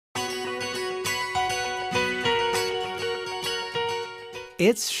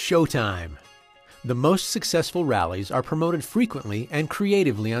It's showtime! The most successful rallies are promoted frequently and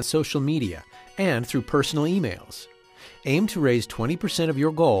creatively on social media and through personal emails. Aim to raise 20% of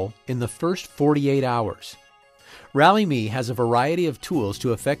your goal in the first 48 hours. RallyMe has a variety of tools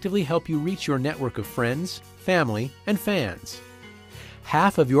to effectively help you reach your network of friends, family, and fans.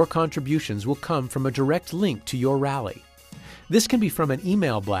 Half of your contributions will come from a direct link to your rally. This can be from an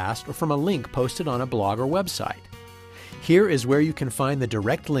email blast or from a link posted on a blog or website. Here is where you can find the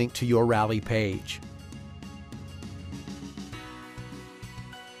direct link to your rally page.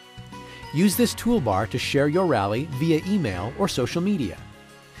 Use this toolbar to share your rally via email or social media.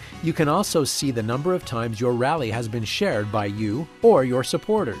 You can also see the number of times your rally has been shared by you or your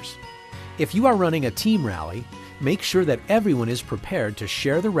supporters. If you are running a team rally, make sure that everyone is prepared to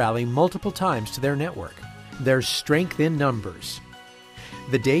share the rally multiple times to their network. There's strength in numbers.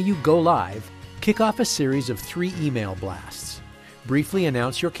 The day you go live, kick off a series of 3 email blasts. Briefly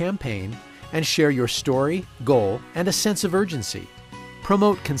announce your campaign and share your story, goal, and a sense of urgency.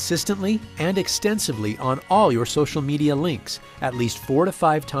 Promote consistently and extensively on all your social media links at least 4 to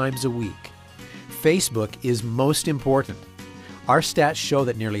 5 times a week. Facebook is most important. Our stats show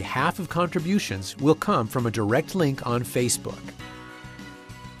that nearly half of contributions will come from a direct link on Facebook.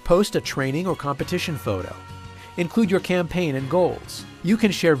 Post a training or competition photo. Include your campaign and goals. You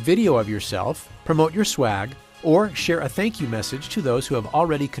can share video of yourself, promote your swag, or share a thank you message to those who have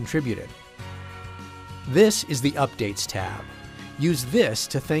already contributed. This is the Updates tab. Use this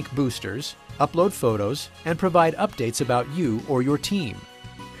to thank boosters, upload photos, and provide updates about you or your team.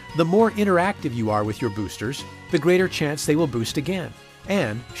 The more interactive you are with your boosters, the greater chance they will boost again,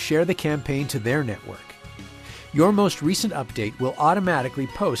 and share the campaign to their network. Your most recent update will automatically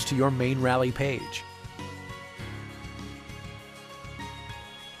post to your main rally page.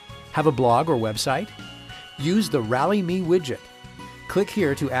 Have a blog or website? Use the RallyMe widget. Click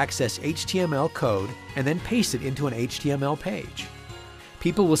here to access HTML code and then paste it into an HTML page.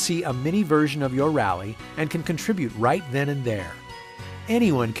 People will see a mini version of your rally and can contribute right then and there.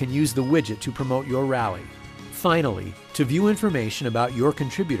 Anyone can use the widget to promote your rally. Finally, to view information about your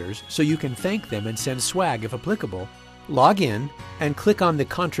contributors so you can thank them and send swag if applicable, log in and click on the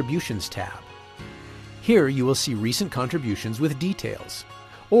Contributions tab. Here you will see recent contributions with details.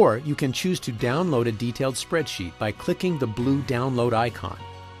 Or you can choose to download a detailed spreadsheet by clicking the blue download icon.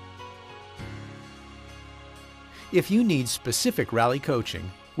 If you need specific rally coaching,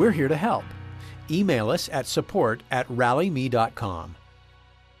 we're here to help. Email us at support@rallyme.com.